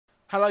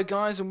Hello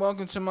guys and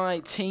welcome to my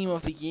Team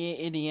of the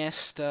Year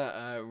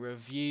Iniesta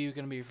review.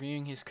 Going to be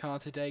reviewing his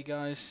card today,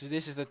 guys. So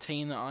this is the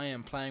team that I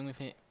am playing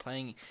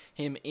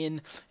him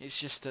in. It's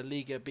just a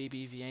Liga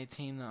BBVA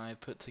team that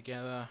I've put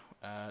together.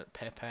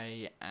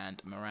 Pepe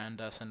and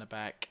Miranda centre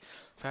back.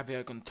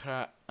 Fabio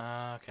Contra.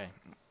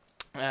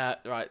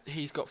 Right,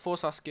 he's got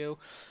 4-star skill,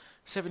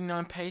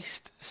 79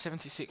 pace,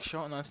 76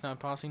 shot, 99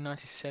 passing,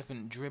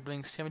 97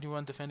 dribbling,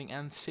 71 defending,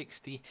 and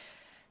 60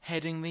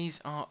 heading.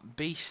 These are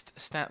beast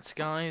stats,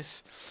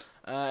 guys.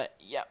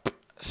 Yep.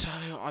 So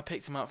I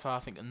picked him up for I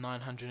think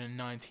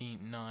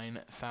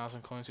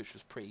 999,000 coins, which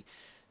was pretty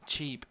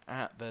cheap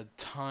at the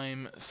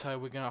time. So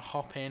we're gonna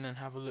hop in and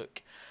have a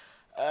look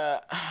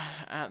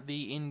at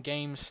the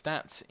in-game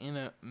stats in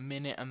a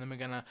minute, and then we're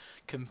gonna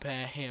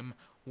compare him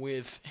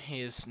with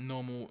his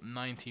normal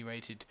 90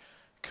 rated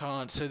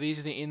card. So these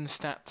are the in-game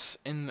stats,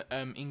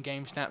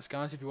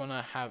 guys. If you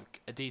wanna have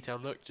a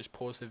detailed look, just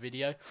pause the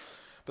video.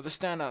 But the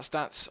standout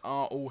stats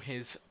are all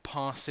his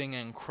passing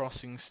and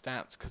crossing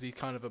stats, because he's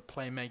kind of a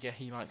playmaker.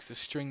 He likes to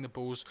string the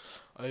balls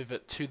over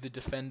to the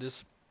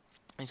defenders.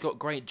 He's got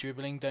great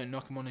dribbling, don't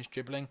knock him on his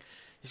dribbling.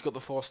 He's got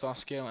the 4-star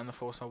skill and the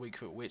 4-star weak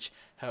foot, which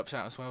helps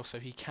out as well, so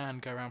he can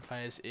go around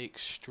players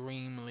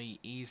extremely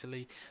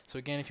easily. So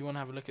again, if you want to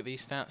have a look at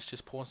these stats,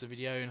 just pause the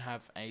video and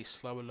have a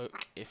slower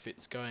look if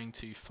it's going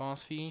too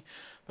fast for you.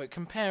 But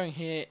comparing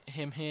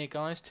him here,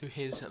 guys, to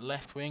his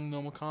left wing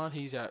normal card,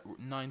 he's at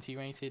 90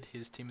 rated.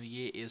 His Team of the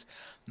Year is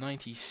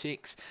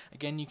 96.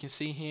 Again, you can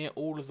see here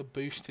all of the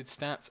boosted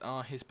stats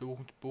are his ball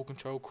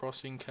control,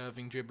 crossing,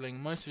 curving,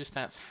 dribbling. Most of his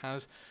stats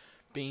has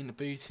been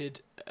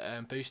boosted.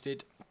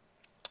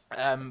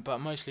 But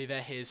mostly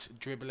they're his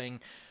dribbling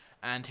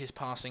and his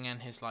passing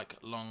and his like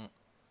long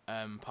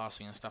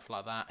passing and stuff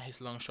like that. His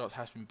long shots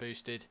has been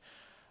boosted.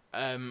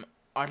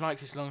 I'd like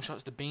his long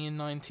shots to be in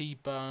 90,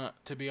 but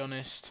to be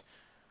honest,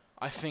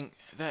 I think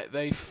that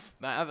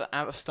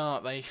at the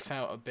start they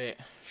felt a bit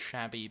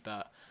shabby,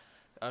 but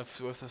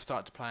with the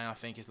start to play, I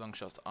think his long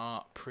shots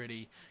are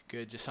pretty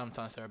good. Just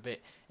sometimes they're a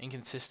bit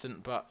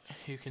inconsistent, but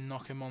who can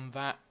knock him on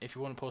that? If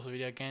you want to pause the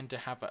video again to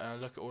have a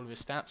look at all of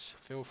his stats,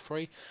 feel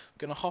free. I'm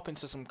going to hop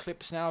into some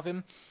clips now of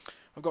him.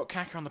 I've got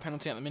Kaka on the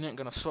penalty at the minute. I'm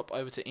going to swap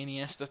over to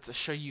Iniesta to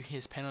show you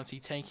his penalty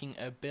taking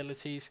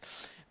abilities.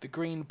 The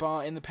green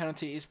bar in the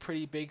penalty is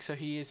pretty big, so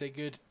he is a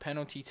good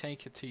penalty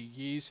taker to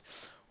use.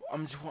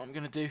 What I'm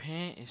going to do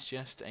here is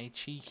just a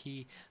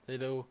cheeky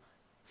little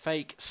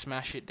fake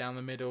smash it down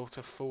the middle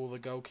to fool the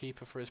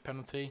goalkeeper for his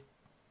penalty.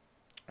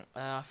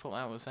 I thought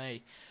that was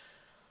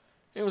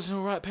it was an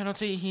alright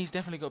penalty. He's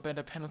definitely got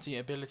better penalty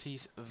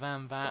abilities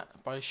than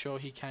that. By sure,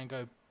 he can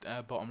go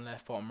bottom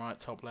left, bottom right,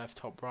 top left,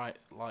 top right,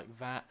 like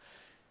that.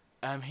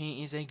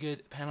 He is a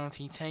good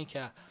penalty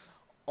taker.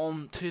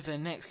 On to the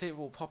next clip,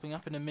 popping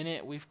up in a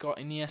minute. We've got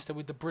Iniesta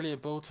with the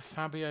brilliant ball to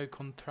Fabio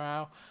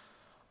Contra.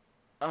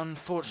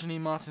 Unfortunately,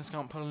 Martins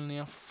can't pull any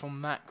off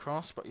from that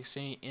cross, but you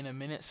see in a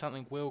minute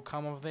something will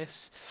come of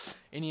this.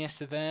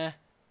 Iniesta there.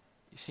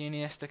 You see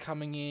Iniesta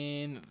coming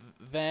in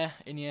there.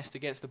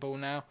 Iniesta gets the ball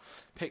now.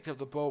 Picked up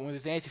the ball with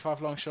his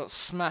 85 long shot,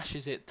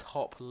 smashes it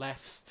top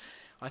left.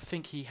 I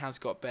think he has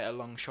got better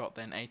long shot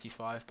than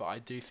 85, but I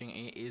do think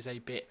it is a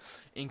bit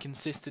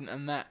inconsistent,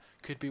 and that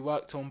could be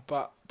worked on.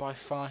 But by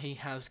far, he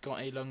has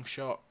got a long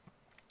shot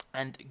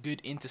and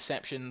good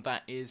interception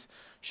that is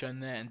shown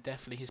there, and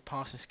definitely his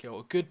passing skill.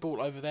 A good ball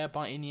over there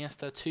by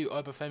Iniesta to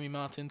Obafemi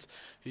Martins,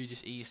 who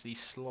just easily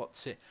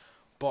slots it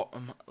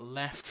bottom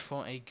left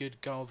for a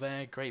good goal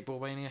there. Great ball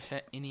by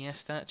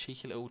Iniesta.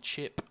 Cheeky little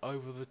chip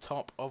over the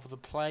top of the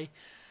play.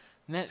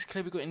 Next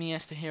clip, we've got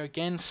Iniesta here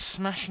again,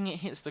 smashing it,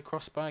 hits the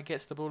crossbar,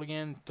 gets the ball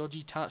again.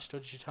 Dodgy touch,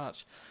 dodgy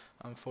touch.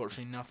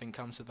 Unfortunately, nothing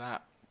comes of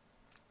that.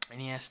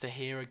 Iniesta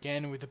here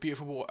again with a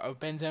beautiful ball of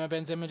Benzema.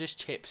 Benzema just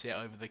chips it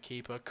over the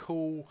keeper.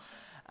 Cool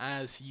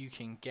as you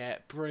can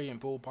get.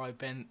 Brilliant ball by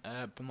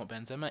not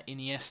Benzema,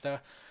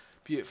 Iniesta.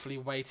 Beautifully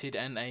weighted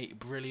and a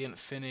brilliant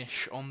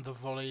finish on the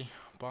volley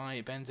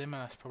by Benzema.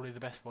 That's probably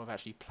the best ball I've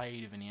actually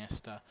played of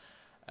Iniesta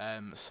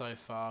so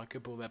far.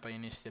 Good ball there by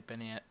Iniesta.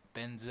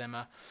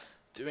 Benzema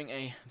doing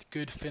a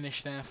good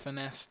finish there.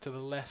 Finesse to the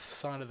left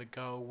side of the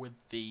goal with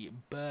the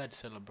bird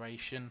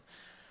celebration.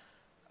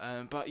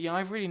 But yeah,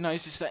 I've really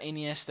noticed that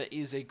Iniesta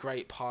is a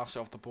great passer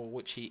of the ball,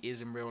 which he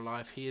is in real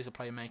life. He is a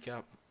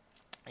playmaker.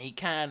 He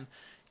can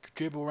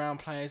dribble around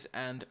players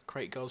and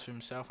create goals for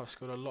himself. I've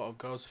scored a lot of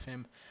goals with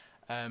him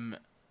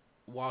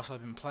whilst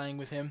I've been playing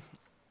with him.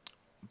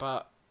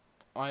 But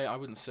I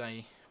wouldn't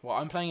say... Well,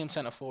 I'm playing him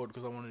centre forward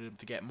because I wanted him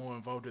to get more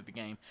involved with the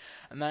game.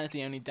 And that is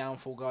the only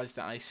downfall, guys,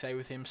 that I say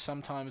with him.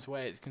 Sometimes,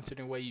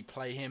 considering where you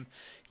play him,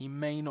 he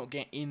may not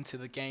get into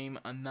the game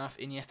enough.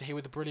 Iniesta here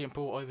with a brilliant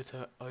ball over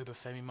to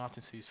Obafemi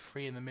Martins, who's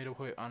free in the middle,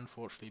 who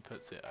unfortunately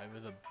puts it over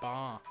the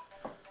bar.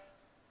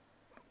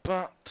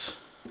 But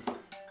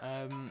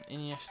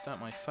Iniesta,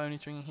 my phone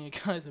is ringing here,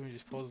 guys. Let me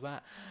just pause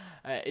that.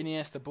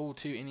 Iniesta, ball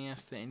to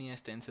Iniesta.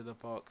 Iniesta into the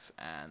box,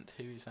 and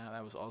who is that?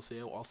 That was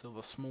Ozil. Ozil,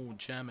 the small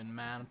German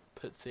man,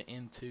 puts it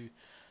into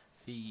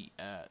the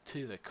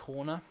to the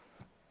corner.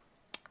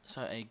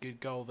 So a good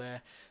goal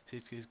there. So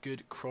his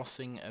good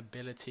crossing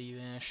ability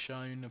there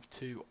shown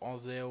to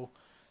Ozil.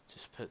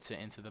 Just puts it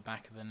into the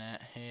back of the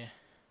net here.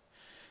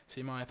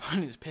 See, my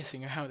opponent's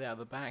pissing around out of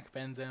the back.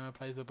 Benzema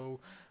plays the ball.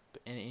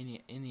 But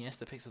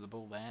Iniesta picks up the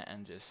ball there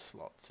and just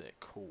slots it.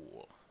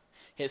 Cool.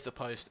 Hits the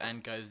post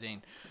and goes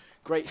in.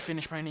 Great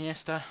finish by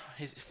Iniesta.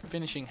 His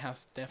finishing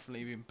has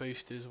definitely been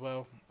boosted as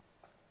well.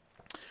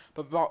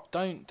 But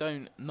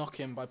don't knock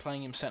him by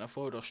playing him centre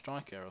forward or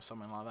striker or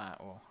something like that.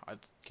 Or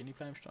can you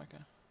play him striker?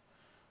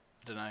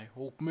 I don't know.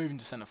 We'll move him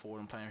to centre forward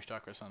and play him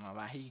striker or something like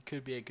that. He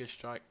could be a good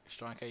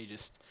striker. He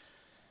just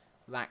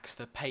lacks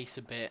the pace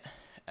a bit.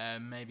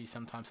 Maybe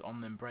sometimes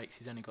on them breaks.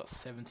 He's only got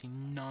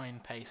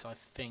 79 pace, I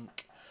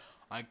think.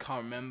 I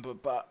can't remember,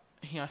 but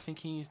I think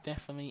he's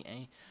definitely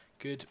a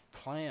good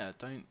player.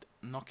 Don't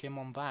knock him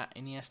on that.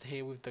 Iniesta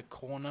here with the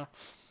corner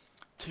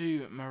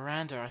to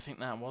Miranda. I think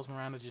that was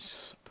Miranda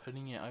just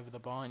putting it over the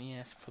bar.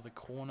 Iniesta for the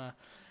corner.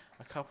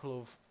 A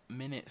couple of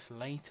minutes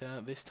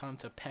later, this time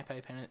to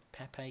Pepe.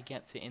 Pepe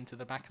gets it into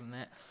the back of the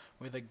net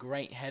with a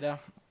great header.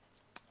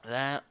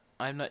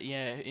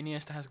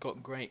 Iniesta has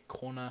got great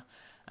corner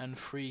and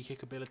free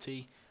kick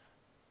ability,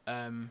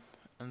 and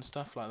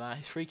stuff like that.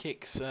 His free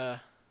kicks is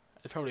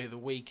probably the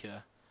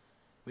weaker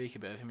bit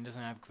of him. He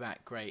doesn't have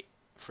that great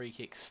free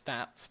kick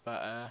stats,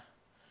 but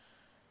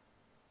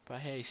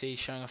here you see he's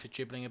showing off his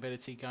dribbling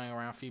ability, going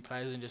around a few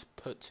players and just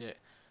puts it,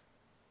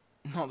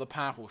 not the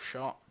powerful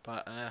shot,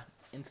 but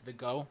into the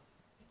goal.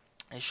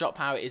 His shot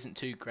power isn't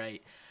too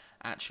great,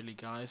 actually,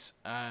 guys.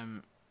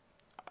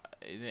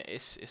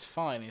 It's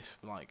fine. It's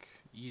like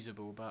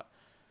usable, but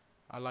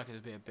I like it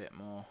to be a bit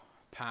more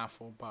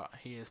powerful. But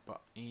he is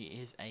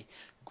a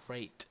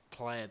great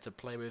player to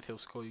play with. He'll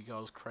score you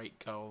goals,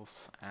 create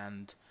goals,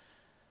 and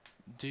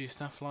do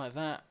stuff like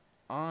that.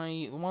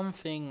 One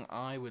thing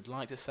I would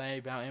like to say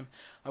about him,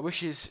 I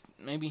wish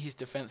maybe his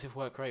defensive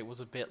work rate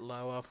was a bit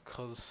lower,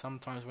 because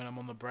sometimes when I'm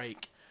on the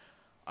break,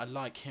 I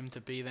like him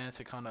to be there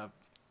to kind of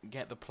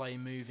get the play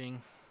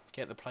moving,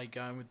 get the play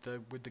going with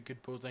the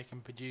good balls they can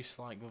produce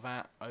like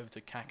that over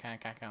to Kaká.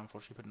 Kaká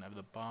unfortunately putting it over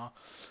the bar.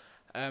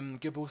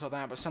 Good balls like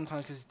that, but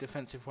sometimes because his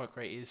defensive work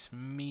rate is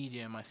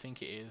medium, I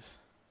think it is.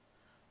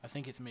 I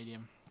think it's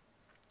medium.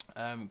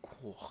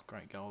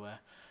 Great goal there.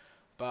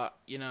 But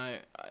you know,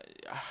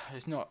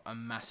 it's not a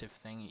massive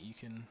thing. You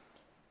can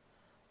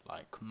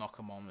like knock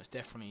him on. It's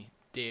definitely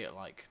you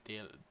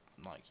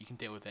can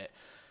deal with it,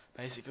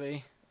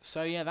 basically.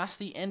 So yeah, that's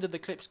the end of the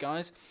clips,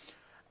 guys.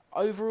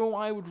 Overall,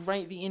 I would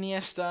rate the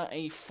Iniesta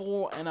a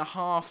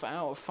 4.5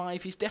 out of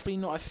 5. He's definitely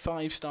not a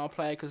 5-star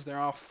player because there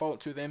are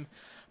faults with him,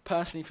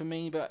 personally for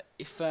me. But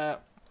if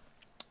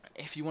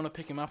you want to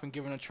pick him up and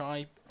give him a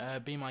try,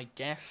 be my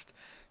guest.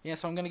 Yeah,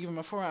 so I'm going to give him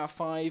a 4 out of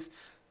 5.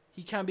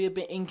 He can be a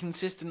bit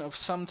inconsistent of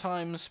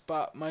sometimes,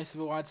 but most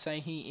of all, I'd say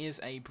he is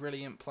a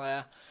brilliant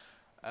player.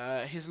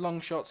 His long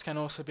shots can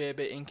also be a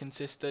bit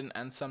inconsistent,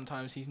 and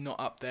sometimes he's not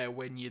up there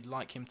when you'd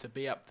like him to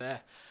be up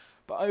there.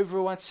 But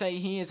overall, I'd say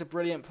he is a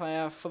brilliant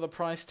player for the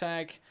price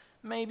tag.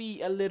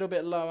 Maybe a little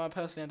bit lower.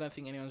 Personally, I don't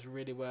think anyone's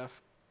really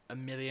worth $1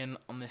 million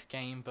on this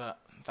game, but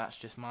that's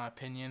just my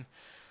opinion.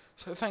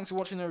 So thanks for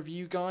watching the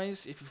review,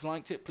 guys. If you've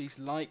liked it, please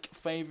like,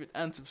 favourite,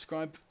 and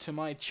subscribe to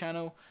my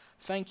channel.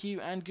 Thank you,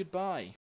 and goodbye.